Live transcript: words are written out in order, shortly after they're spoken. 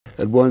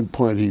At one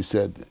point he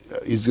said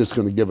he's just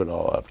going to give it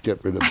all up,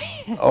 get rid of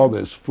all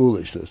this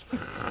foolishness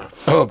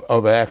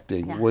of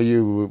acting. Yeah. Were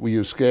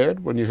you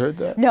scared when you heard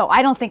that? No,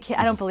 I don't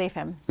believe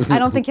him. I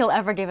don't think he'll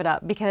ever give it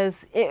up,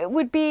 because it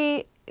would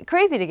be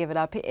crazy to give it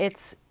up.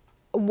 It's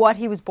what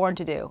he was born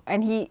to do.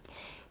 And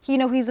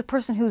he's a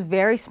person who's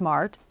very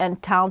smart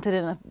and talented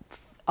in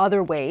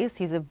other ways.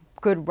 He's a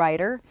good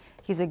writer.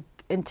 He's an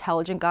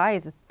intelligent guy.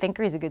 He's a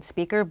thinker. He's a good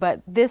speaker.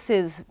 But this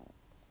is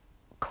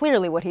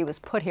clearly what he was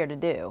put here to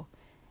do,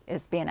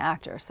 is be an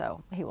actor.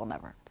 So he will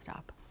never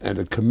stop. And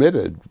a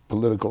committed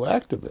political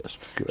activist.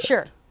 Correct?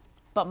 Sure,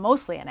 but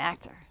mostly an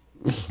actor.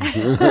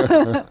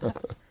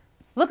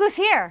 Look who's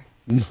here.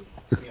 We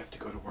have to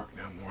go to work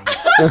now, Morley.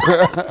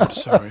 I'm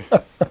sorry.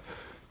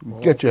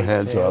 Get your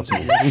hands off me.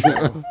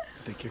 I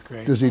think you're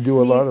great. Does he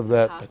do a lot of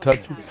that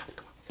touchy?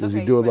 Does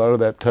he do a lot of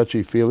that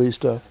touchy-feely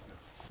stuff?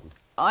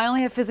 I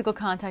only have physical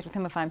contact with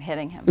him if I'm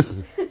hitting him.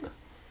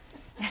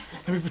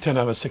 Let me pretend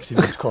I'm a 60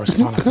 Minutes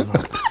correspondent,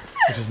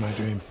 which is my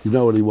dream. You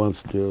know what he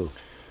wants to do.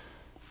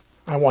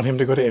 I want him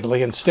to go to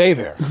Italy and stay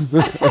there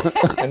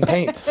and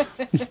paint,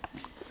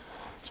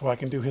 so I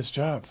can do his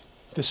job.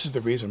 This is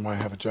the reason why I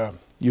have a job.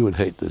 You would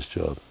hate this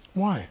job.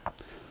 Why?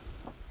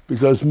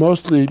 Because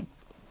mostly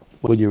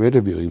when you're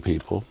interviewing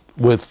people,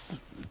 with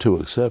two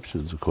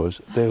exceptions, of course,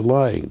 they're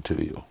lying to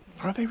you.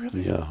 Are they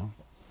really? Yeah.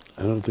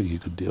 I don't think you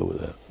could deal with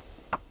that.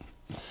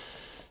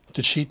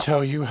 Did she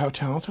tell you how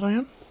talented I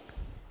am?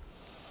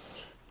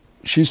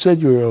 She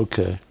said you were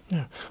okay.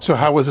 Yeah. So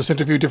how was this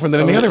interview different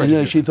than any other interview?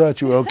 Yeah, she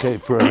thought you were okay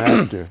for an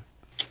actor.